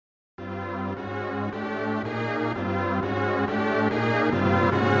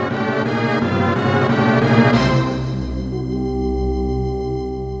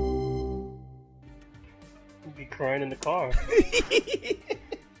crying in the car.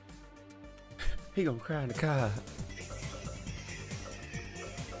 He gonna cry in the car.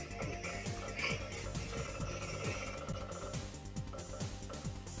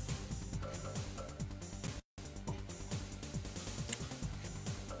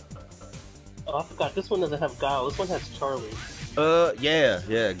 Oh, I forgot. This one doesn't have Guile. This one has Charlie.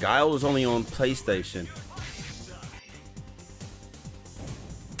 Yeah. Guile was only on PlayStation.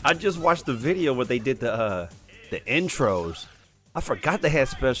 I just watched the video where they did the intros. I forgot they had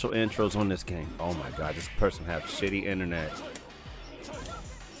special intros on this game. Oh my god, this person has shitty internet.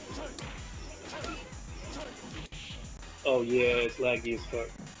 Oh yeah, it's laggy as fuck.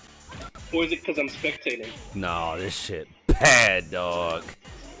 Or is it because I'm spectating? No, this shit bad, dog.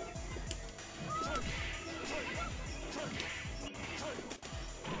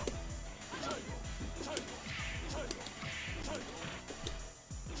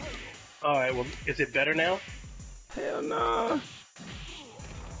 Alright, well, is it better now? Hell no.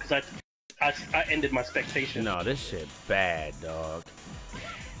 Because I ended my spectation. No, this shit bad, dog.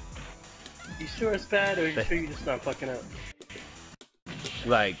 You sure it's bad, or are you sure you're just not fucking up?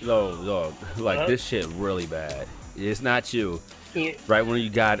 Like, no, like this shit really bad. It's not you. He, right when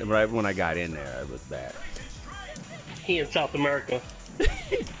I got in there, it was bad. He in South America.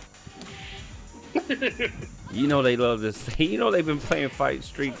 You know they love this. You know they've been playing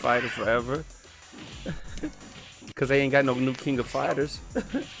Street Fighter forever. Cause they ain't got no new King of Fighters.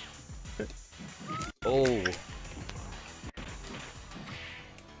 Oh.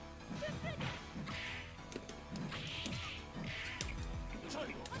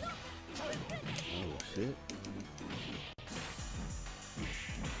 Oh shit.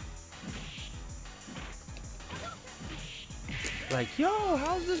 Like, yo,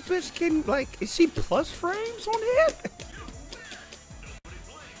 how's this bitch getting, like, is she plus frames on it?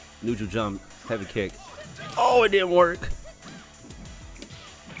 Neutral jump, heavy kick. Oh, it didn't work.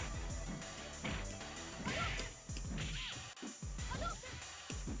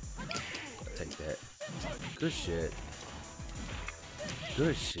 I'll take that. Good shit.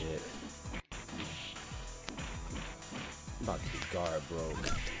 Good shit. I'm about to be guard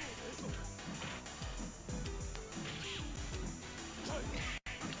broke.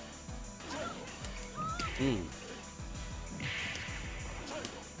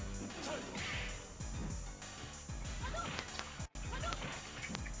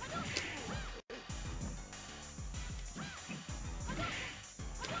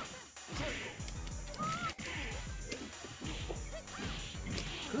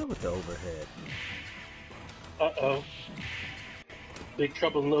 Good with the overhead. Uh-oh. Big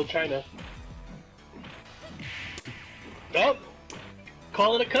trouble in Little China. Oh!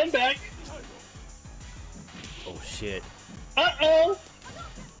 Call it a comeback! Oh shit. Uh-oh!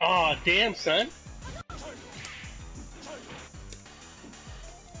 Aw, damn, son.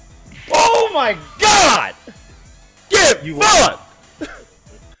 Oh my god! Get You fucked!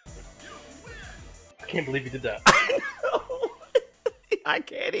 I can't believe you did that. I know. I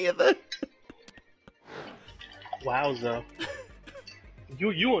can't either. Wowza.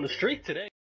 You on the streak today.